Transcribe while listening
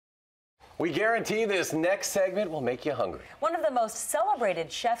We guarantee this next segment will make you hungry. One of the most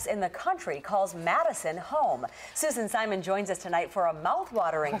celebrated chefs in the country calls Madison home. Susan Siman joins us tonight for a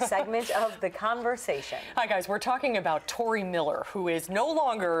mouth-watering segment of The Conversation. Hi guys, we're talking about Tory Miller, who is no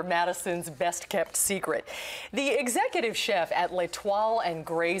longer Madison's best-kept secret. The executive chef at L'Etoile and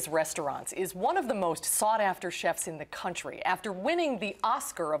Gray's restaurants is one of the most sought-after chefs in the country after winning the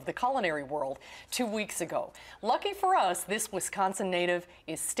Oscar of the culinary world 2 weeks ago. Lucky for us, this Wisconsin native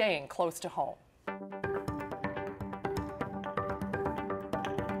is staying close to home.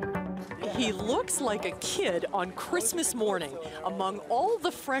 He looks like a kid on Christmas morning among all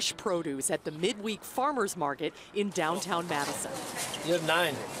the fresh produce at the midweek farmers market in downtown Madison. You have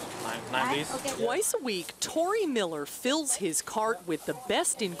nine, please. Okay. Twice a week, Tory Miller fills his cart with the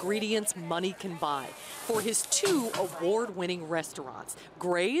best ingredients money can buy for his two award-winning restaurants,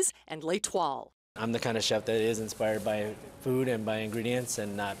 Gray's and L'Etoile. I'm the kind of chef that is inspired by food and by ingredients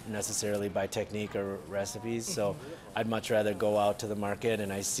and not necessarily by technique or recipes. So I'd much rather go out to the market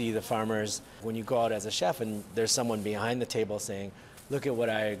and I see the farmers. When you go out as a chef and there's someone behind the table saying, look at what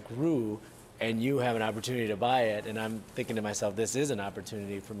I grew, and you have an opportunity to buy it, and I'm thinking to myself, this is an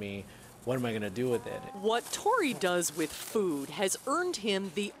opportunity for me. What am I going to do with it? What Tory does with food has earned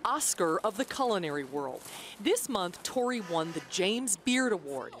him the Oscar of the culinary world. This month, Tory won the James Beard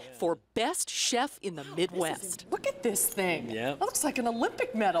Award for Best Chef in the Midwest. Look at this thing. Yeah. That looks like an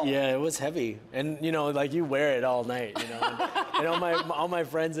Olympic medal. Yeah, it was heavy. And, you know, like you wear it all night, you know. And all my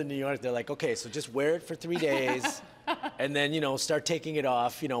friends in New York, they're like, okay, so just wear it for 3 days and then, you know, start taking it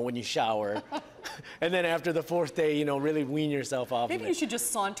off, you know, when you shower. And then after the 4th day, you know, really wean yourself off. Maybe you should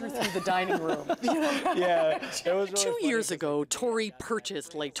just saunter through the dining room. Yeah, it was really 2 years ago, Tory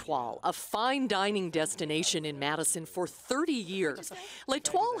purchased L'Etoile, a fine dining destination in Madison for 30 years.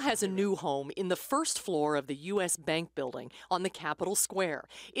 L'Etoile has a new home in the first floor of the U.S. Bank building on the Capitol Square.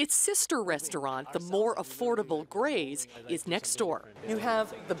 Its sister restaurant, the more affordable Gray's, is next door. You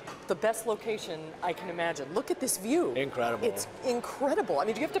have the best location I can imagine. Look at this view. Incredible. It's incredible. I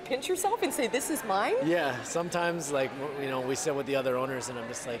mean, do you have to pinch yourself and say, this is mine? Yeah, sometimes, like, you know, we sit with the other owners and I'm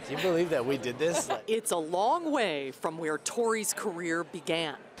just like, do you believe that we did this? It's a long way from where Tory's career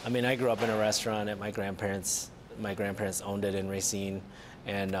began. I mean, I grew up in a restaurant at my grandparents' owned it in Racine,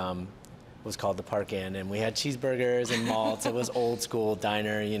 and it was called the Park Inn, and we had cheeseburgers and malts. It was old school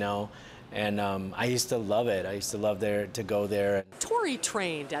diner, you know. And I used to love it. I used to love to go there. Tory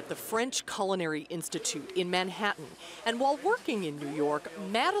trained at the French Culinary Institute in Manhattan, and while working in New York,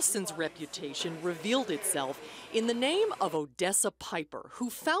 Madison's reputation revealed itself in the name of Odessa Piper, who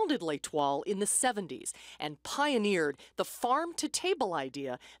founded L'Etoile in the 70s and pioneered the farm-to-table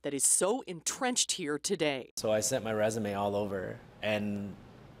idea that is so entrenched here today. So I sent my resume all over, and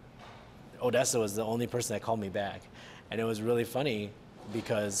Odessa was the only person that called me back. And it was really funny,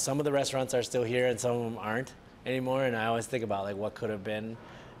 because some of the restaurants are still here and some of them aren't anymore, and I always think about like what could have been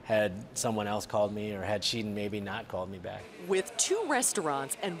had someone else called me or had she maybe not called me back. With 2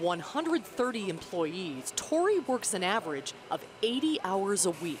 restaurants and 130 employees, Tory works an average of 80 hours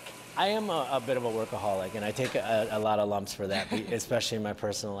a week. I am a bit of a workaholic, and I take a lot of lumps for that, especially in my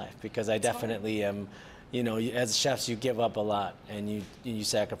personal life, because I definitely am. You know, as chefs, you give up a lot, and you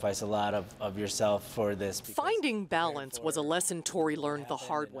sacrifice a lot of yourself for this. Finding balance was a lesson Tory learned the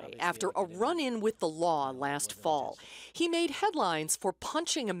hard way after a run-in with the law last fall. He made headlines for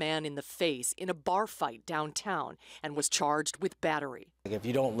punching a man in the face in a bar fight downtown and was charged with battery. If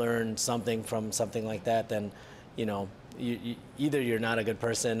you don't learn something from something like that, then, you know, either you're not a good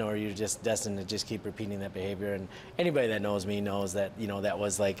person or you're just destined to just keep repeating that behavior. And anybody that knows me knows that, you know, that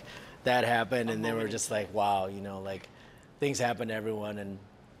was like, that happened, and they were just like, wow, you know, like, things happen to everyone, and,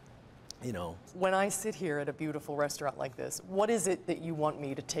 you know. When I sit here at a beautiful restaurant like this, what is it that you want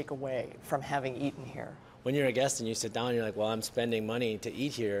me to take away from having eaten here? When you're a guest and you sit down, you're like, well, I'm spending money to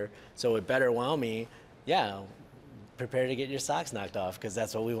eat here, so it better wow me. Yeah, prepare to get your socks knocked off, because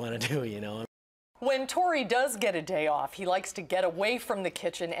that's what we want to do, you know. When Tory does get a day off, he likes to get away from the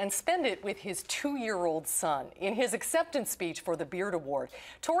kitchen and spend it with his 2-year-old son. In his acceptance speech for the Beard Award,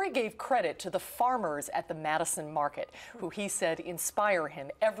 Tory gave credit to the farmers at the Madison market, who he said inspire him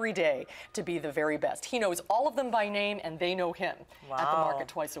every day to be the very best. He knows all of them by name, and they know him at the market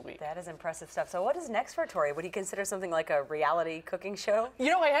twice a week. That is impressive stuff. So what is next for Tory? Would he consider something like a reality cooking show? You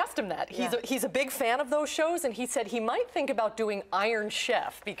know, I asked him that. He's a big fan of those shows, and he said he might think about doing Iron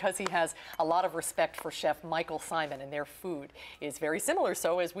Chef because he has a lot of respect for Chef Michael Siman, and their food is very similar.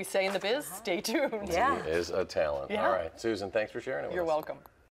 So as we say in the biz, stay tuned. Yeah. He is a talent. Yeah. All right, Susan, thanks for sharing it with us. You're welcome.